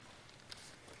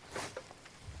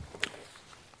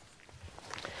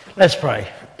Let's pray.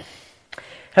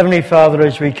 Heavenly Father,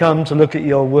 as we come to look at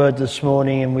your word this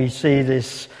morning and we see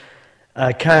this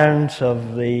account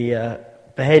of the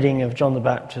beheading of John the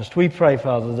Baptist, we pray,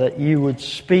 Father, that you would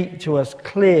speak to us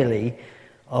clearly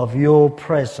of your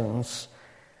presence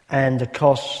and the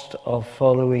cost of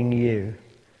following you.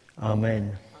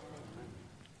 Amen.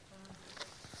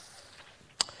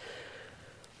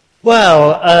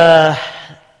 Well,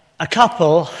 a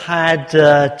couple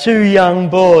had two young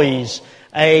boys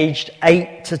aged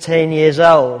 8 to 10 years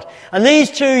old. And these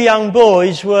two young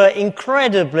boys were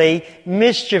incredibly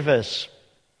mischievous.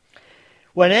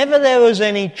 Whenever there was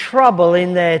any trouble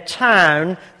in their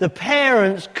town, the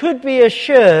parents could be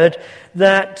assured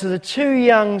that the two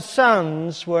young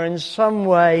sons were in some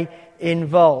way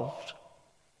involved.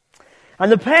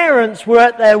 And the parents were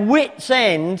at their wits'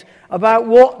 end about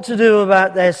what to do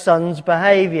about their son's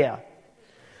behaviour.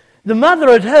 The mother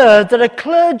had heard that a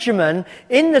clergyman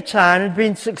in the town had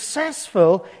been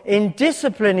successful in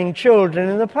disciplining children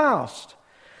in the past.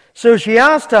 So she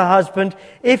asked her husband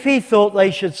if he thought they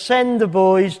should send the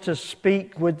boys to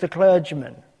speak with the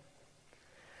clergyman.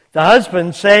 The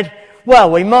husband said, "Well,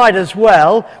 we might as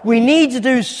well. We need to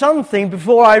do something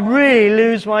before I really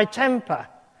lose my temper."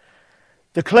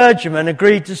 The clergyman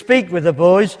agreed to speak with the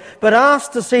boys, but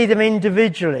asked to see them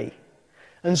individually.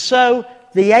 And so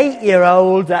the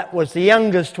 8-year-old, that was the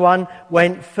youngest one,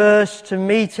 went first to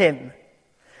meet him.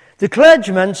 The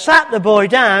clergyman sat the boy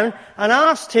down and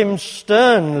asked him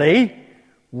sternly,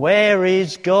 "Where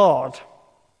is God?"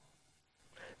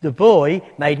 The boy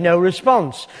made no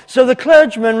response. So the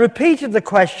clergyman repeated the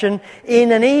question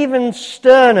in an even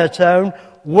sterner tone,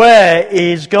 "Where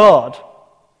is God?"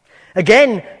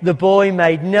 Again, the boy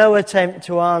made no attempt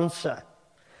to answer.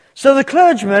 So the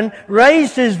clergyman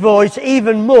raised his voice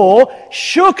even more,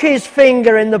 shook his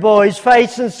finger in the boy's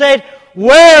face and said,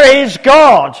 "Where is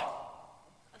God?"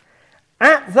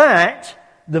 At that,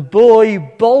 the boy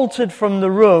bolted from the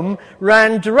room,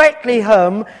 ran directly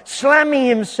home, slamming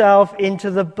himself into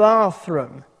the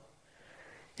bathroom.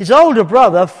 His older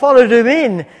brother followed him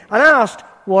in and asked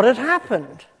what had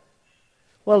happened.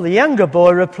 Well, the younger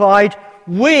boy replied,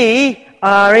 "We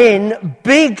are in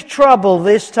big trouble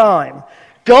this time.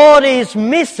 God is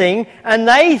missing and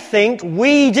they think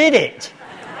we did it."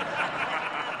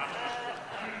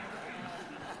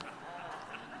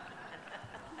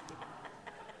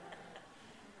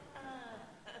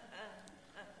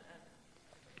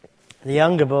 The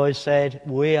younger boy said,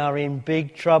 "We are in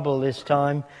big trouble this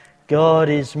time. God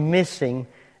is missing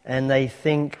and they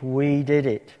think we did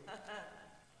it."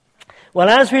 Well,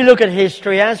 as we look at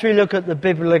history, as we look at the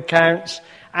biblical accounts,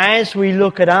 as we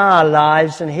look at our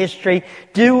lives and history,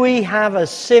 do we have a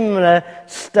similar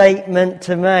statement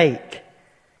to make?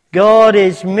 God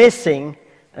is missing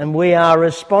and we are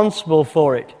responsible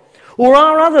for it. Or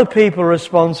are other people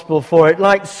responsible for it,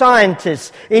 like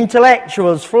scientists,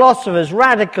 intellectuals, philosophers,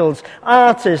 radicals,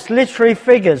 artists, literary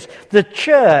figures, the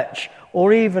church,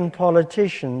 or even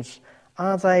politicians?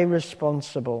 Are they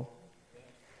responsible?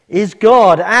 Is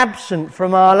God absent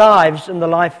from our lives and the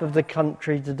life of the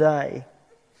country today?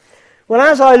 Well,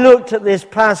 as I looked at this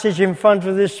passage in front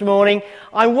of this morning,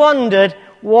 I wondered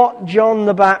what John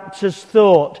the Baptist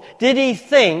thought. Did he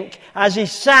think, as he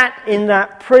sat in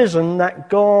that prison, that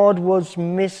God was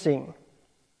missing?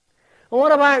 And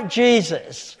what about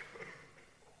Jesus?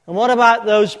 And what about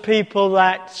those people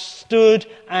that stood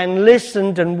and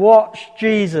listened and watched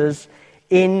Jesus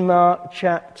in Mark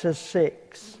chapter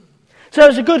 6? So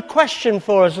it's a good question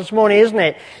for us this morning, isn't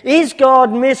it? Is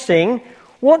God missing?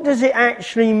 What does it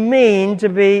actually mean to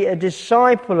be a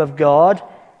disciple of God?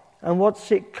 And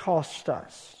what's it cost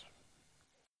us?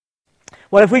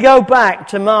 Well, if we go back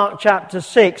to Mark chapter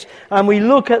 6 and we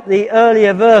look at the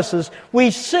earlier verses,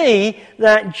 we see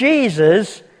that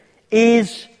Jesus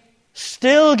is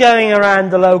still going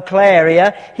around the local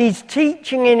area. He's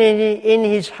teaching in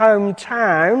his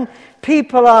hometown.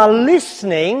 People are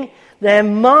listening. They're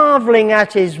marveling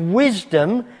at his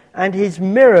wisdom and his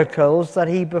miracles that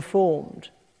he performed.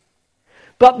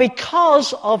 But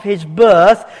because of his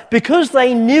birth, because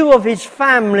they knew of his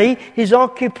family, his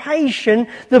occupation,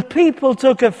 the people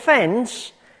took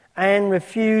offense and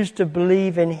refused to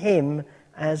believe in him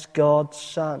as God's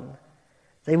son.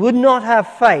 They would not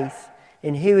have faith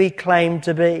in who he claimed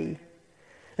to be.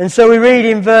 And so we read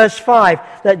in verse 5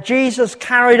 that Jesus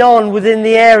carried on within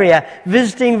the area,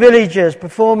 visiting villagers,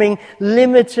 performing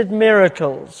limited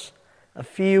miracles. A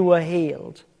few were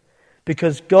healed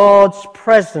because God's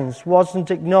presence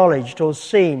wasn't acknowledged or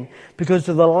seen because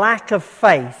of the lack of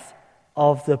faith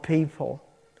of the people.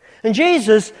 And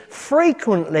Jesus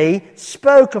frequently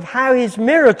spoke of how his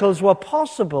miracles were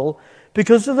possible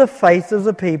because of the faith of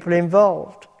the people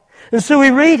involved. And so we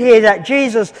read here that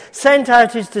Jesus sent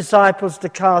out his disciples to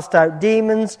cast out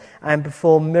demons and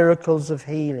perform miracles of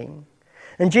healing.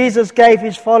 And Jesus gave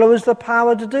his followers the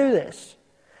power to do this.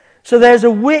 So there's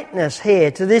a witness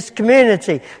here to this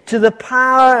community, to the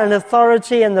power and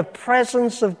authority and the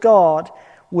presence of God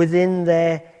within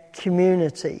their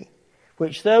community,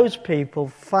 which those people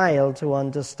failed to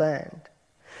understand.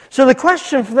 So the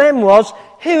question for them was,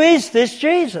 who is this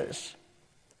Jesus?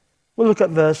 We'll look at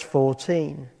verse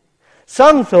 14.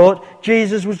 Some thought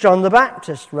Jesus was John the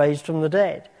Baptist, raised from the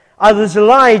dead. Others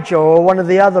Elijah or one of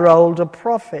the other older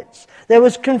prophets. There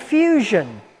was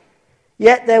confusion.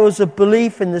 Yet there was a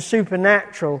belief in the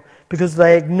supernatural because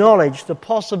they acknowledged the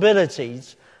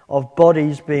possibilities of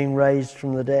bodies being raised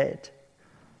from the dead.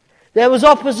 There was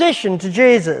opposition to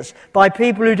Jesus by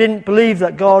people who didn't believe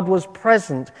that God was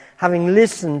present, having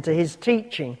listened to his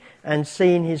teaching and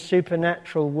seen his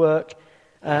supernatural work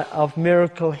of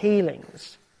miracle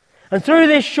healings. And through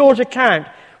this short account,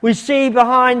 we see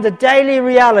behind the daily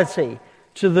reality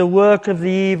to the work of the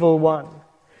evil one.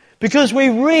 Because we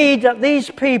read that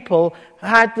these people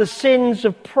had the sins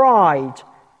of pride,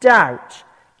 doubt,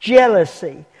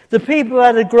 jealousy. The people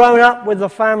that had grown up with the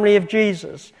family of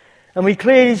Jesus. And we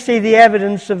clearly see the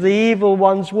evidence of the evil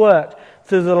one's work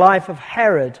through the life of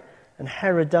Herod and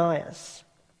Herodias.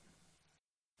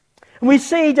 And we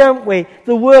see, don't we,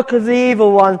 the work of the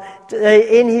evil one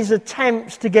in his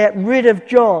attempts to get rid of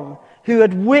John, who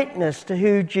had witnessed to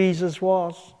who Jesus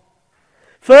was.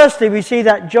 Firstly, we see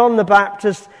that John the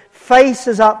Baptist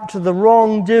faces up to the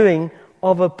wrongdoing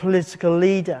of a political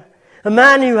leader, a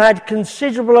man who had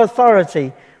considerable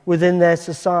authority within their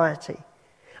society.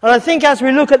 And I think as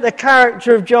we look at the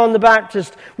character of John the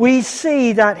Baptist, we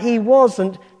see that he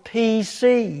wasn't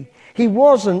PC. He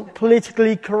wasn't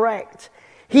politically correct.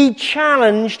 He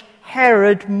challenged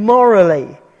Herod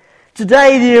morally.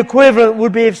 Today, the equivalent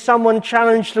would be if someone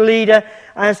challenged a leader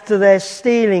as to their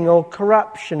stealing or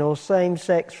corruption or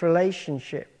same-sex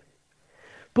relationship.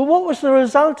 But what was the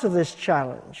result of this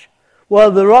challenge?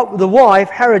 Well, the wife,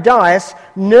 Herodias,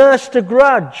 nursed a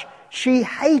grudge. She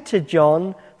hated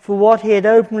John for what he had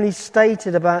openly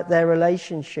stated about their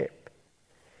relationship.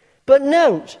 But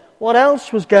note what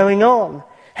else was going on.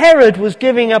 Herod was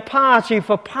giving a party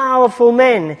for powerful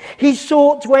men. He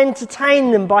sought to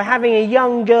entertain them by having a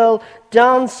young girl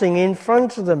dancing in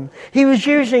front of them. He was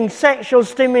using sexual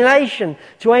stimulation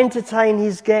to entertain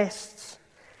his guests.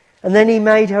 And then he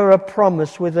made her a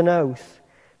promise with an oath,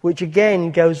 which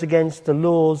again goes against the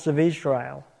laws of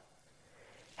Israel.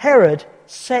 Herod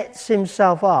sets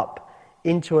himself up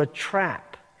into a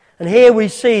trap. And here we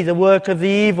see the work of the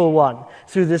evil one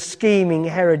through the scheming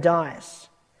Herodias.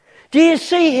 Do you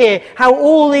see here how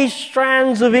all these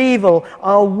strands of evil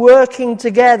are working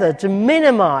together to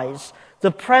minimize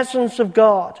the presence of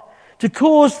God, to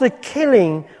cause the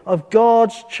killing of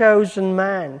God's chosen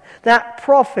man, that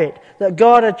prophet that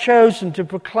God had chosen to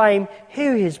proclaim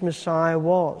who his Messiah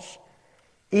was?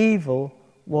 Evil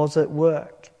was at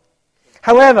work.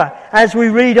 However, as we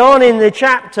read on in the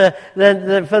chapter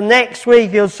for next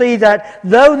week, you'll see that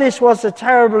though this was a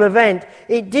terrible event,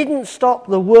 it didn't stop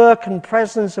the work and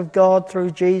presence of God through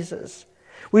Jesus.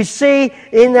 We see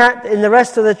in the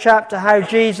rest of the chapter how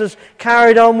Jesus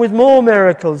carried on with more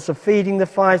miracles of feeding the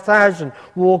 5,000,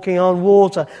 walking on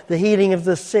water, the healing of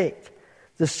the sick.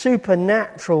 The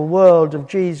supernatural world of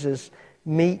Jesus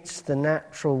meets the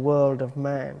natural world of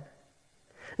man.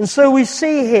 And so we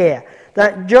see here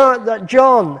that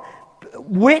John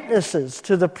witnesses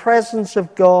to the presence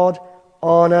of God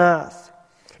on earth.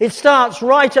 It starts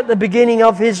right at the beginning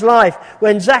of his life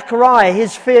when Zechariah,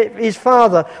 his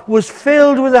father, was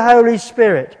filled with the Holy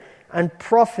Spirit and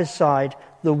prophesied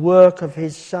the work of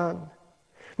his son.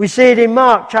 We see it in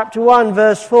Mark chapter 1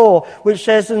 verse 4, which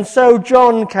says, "And so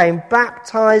John came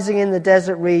baptizing in the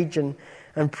desert region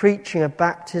and preaching a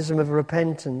baptism of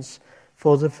repentance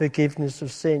for the forgiveness of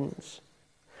sins."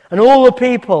 And all the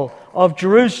people of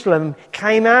Jerusalem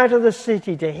came out of the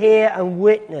city to hear and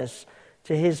witness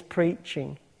to his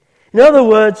preaching. In other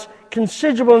words,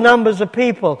 considerable numbers of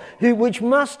people which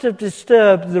must have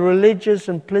disturbed the religious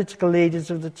and political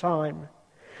leaders of the time.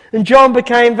 And John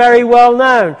became very well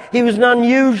known. He was an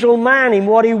unusual man in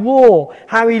what he wore,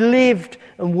 how he lived,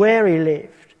 and where he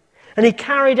lived. And he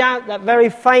carried out that very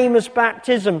famous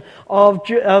baptism of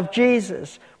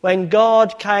Jesus, when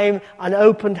God came and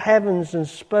opened heavens and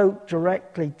spoke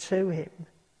directly to him.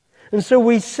 And so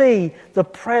we see the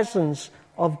presence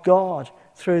of God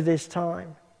through this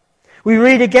time. We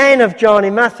read again of John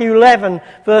in Matthew 11,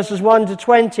 verses 1 to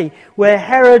 20, where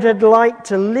Herod had liked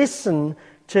to listen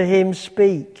to him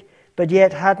speak, but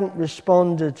yet hadn't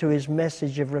responded to his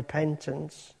message of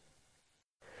repentance.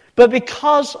 But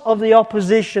because of the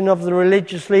opposition of the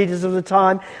religious leaders of the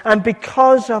time, and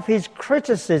because of his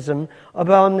criticism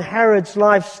about Herod's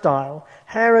lifestyle,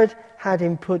 Herod had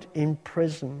him put in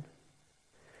prison.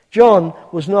 John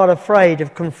was not afraid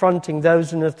of confronting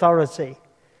those in authority.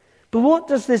 But what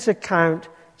does this account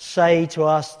say to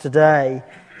us today,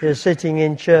 who are sitting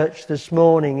in church this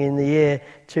morning in the year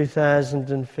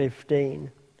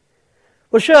 2015?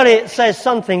 Well, surely it says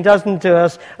something, doesn't it, to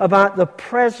us about the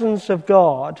presence of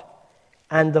God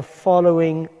and the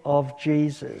following of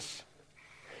Jesus.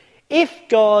 If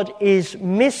God is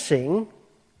missing,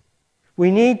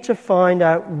 we need to find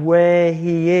out where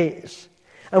he is.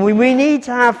 And we need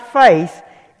to have faith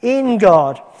in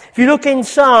God. If you look in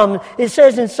Psalm, it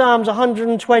says in Psalms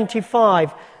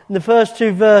 125, in the first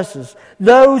two verses,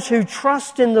 those who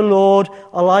trust in the Lord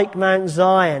are like Mount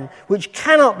Zion, which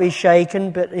cannot be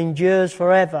shaken but endures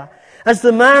forever. As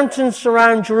the mountains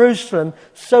surround Jerusalem,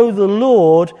 so the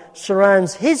Lord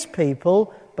surrounds his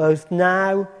people both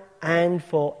now and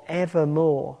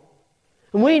forevermore.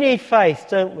 And we need faith,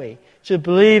 don't we, to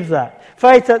believe that.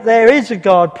 Faith that there is a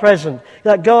God present,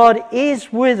 that God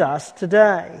is with us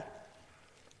today.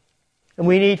 And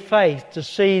we need faith to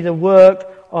see the work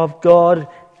of God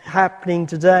happening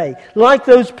today. Like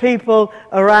those people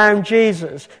around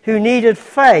Jesus who needed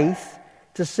faith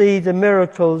to see the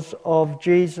miracles of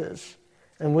Jesus.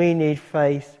 And we need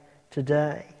faith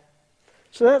today.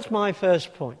 So that's my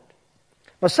first point.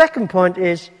 My second point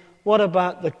is, what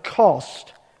about the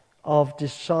cost of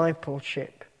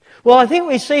discipleship? Well, I think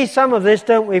we see some of this,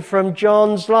 don't we, from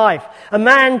John's life. A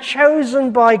man chosen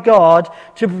by God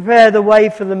to prepare the way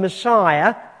for the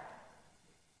Messiah.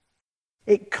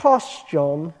 It cost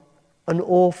John an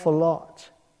awful lot.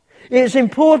 It's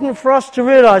important for us to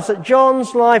realize that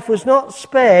John's life was not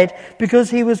spared because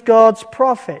he was God's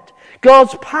prophet.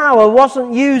 God's power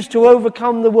wasn't used to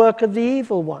overcome the work of the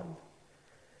evil one.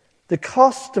 The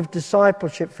cost of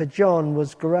discipleship for John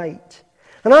was great.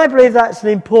 And I believe that's an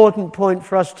important point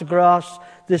for us to grasp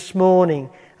this morning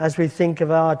as we think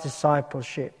of our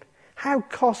discipleship. How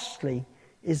costly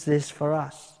is this for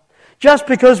us? Just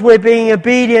because we're being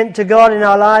obedient to God in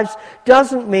our lives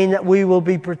doesn't mean that we will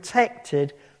be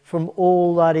protected from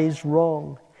all that is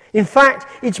wrong. In fact,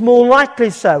 it's more likely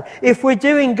so. If we're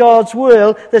doing God's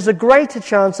will, there's a greater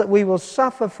chance that we will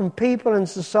suffer from people and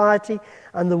society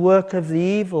and the work of the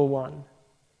evil one.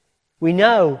 We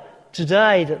know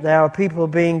today that there are people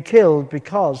being killed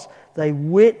because they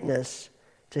witness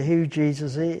to who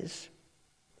Jesus is.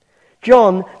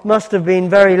 John must have been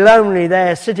very lonely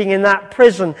there, sitting in that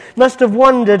prison. Must have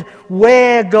wondered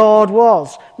where God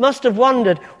was. Must have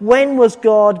wondered, when was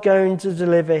God going to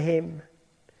deliver him?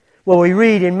 Well, we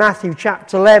read in Matthew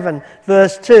chapter 11,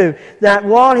 verse 2, that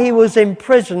while he was in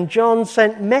prison, John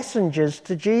sent messengers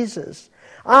to Jesus,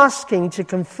 asking to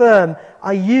confirm,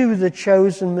 are you the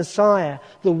chosen Messiah,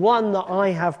 the one that I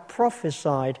have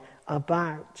prophesied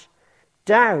about?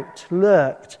 Doubt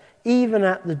lurked even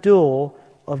at the door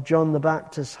of John the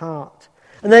Baptist's heart.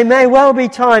 And there may well be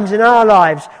times in our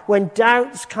lives when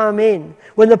doubts come in,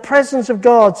 when the presence of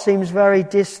God seems very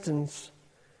distant.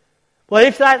 Well,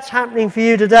 if that's happening for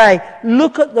you today,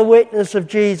 look at the witness of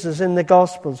Jesus in the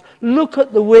Gospels. Look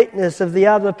at the witness of the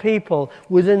other people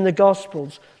within the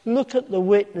Gospels. Look at the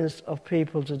witness of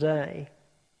people today.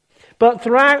 But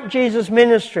throughout Jesus'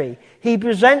 ministry, he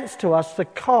presents to us the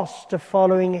cost of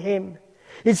following him.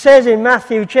 It says in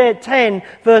Matthew 10,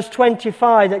 verse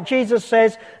 25, that Jesus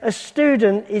says, a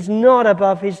student is not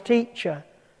above his teacher,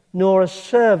 nor a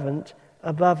servant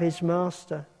above his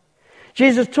master.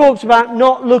 Jesus talks about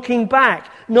not looking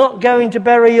back, not going to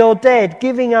bury your dead,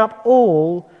 giving up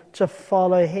all to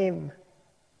follow him.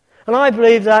 And I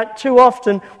believe that too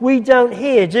often we don't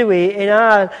hear, do we, in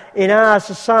our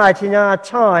society, in our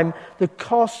time, the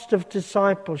cost of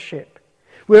discipleship.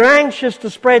 We're anxious to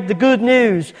spread the good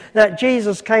news that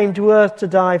Jesus came to earth to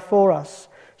die for us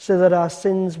so that our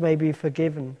sins may be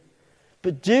forgiven.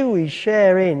 But do we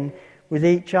share in with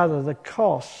each other the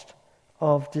cost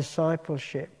of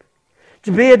discipleship?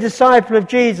 To be a disciple of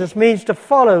Jesus means to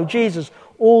follow Jesus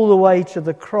all the way to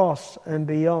the cross and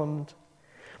beyond.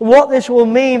 And what this will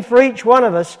mean for each one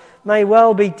of us may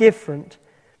well be different,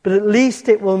 but at least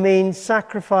it will mean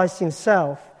sacrificing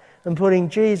self and putting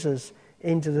Jesus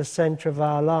into the center of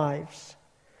our lives.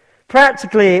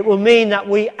 Practically, it will mean that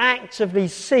we actively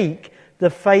seek the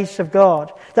face of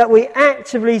God, that we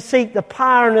actively seek the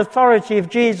power and authority of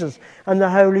Jesus and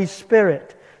the Holy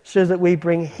Spirit, so that we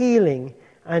bring healing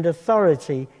and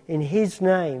authority in his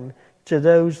name to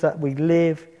those that we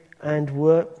live and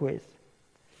work with.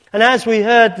 And as we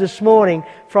heard this morning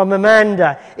from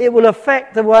Amanda, it will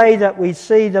affect the way that we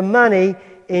see the money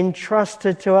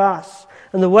entrusted to us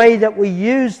and the way that we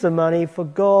use the money for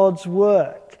God's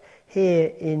work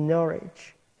here in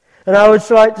Norwich. And I would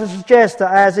like to suggest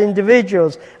that as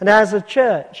individuals and as a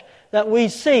church, that we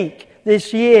seek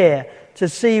this year to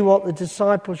see what the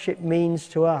discipleship means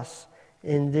to us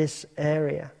in this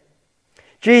area.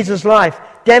 Jesus' life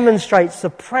demonstrates the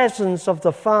presence of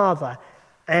the Father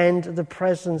and the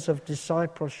presence of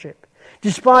discipleship.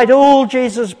 Despite all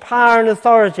Jesus' power and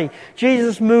authority,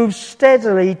 Jesus moved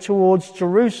steadily towards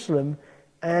Jerusalem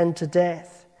and to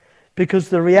death, because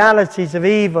the realities of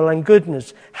evil and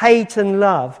goodness, hate and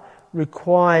love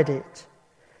required it.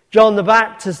 John the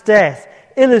Baptist's death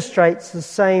illustrates the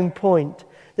same point.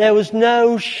 There was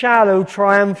no shallow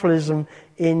triumphalism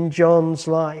in John's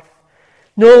life,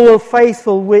 nor will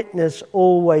faithful witness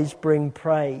always bring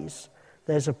praise.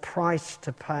 There's a price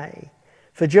to pay.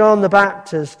 For John the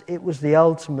Baptist, it was the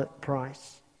ultimate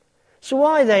price. So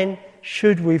why then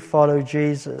should we follow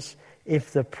Jesus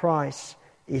if the price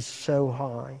is so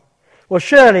high? Well,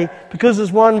 surely, because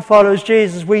as one follows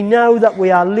Jesus, we know that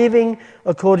we are living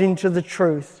according to the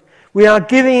truth. We are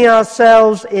giving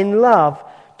ourselves in love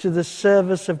to the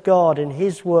service of God in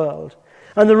His world.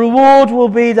 And the reward will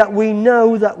be that we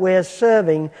know that we are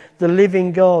serving the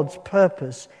living God's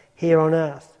purpose here on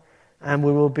earth. And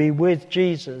we will be with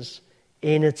Jesus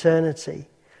in eternity.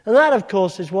 And that, of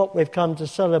course, is what we've come to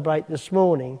celebrate this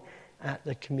morning at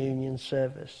the communion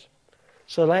service.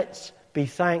 So let's be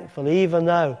thankful, even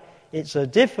though it's a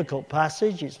difficult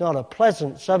passage, it's not a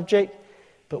pleasant subject,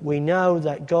 but we know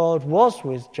that God was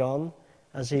with John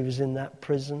as he was in that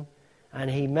prison, and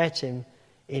He met him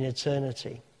in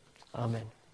eternity. Amen.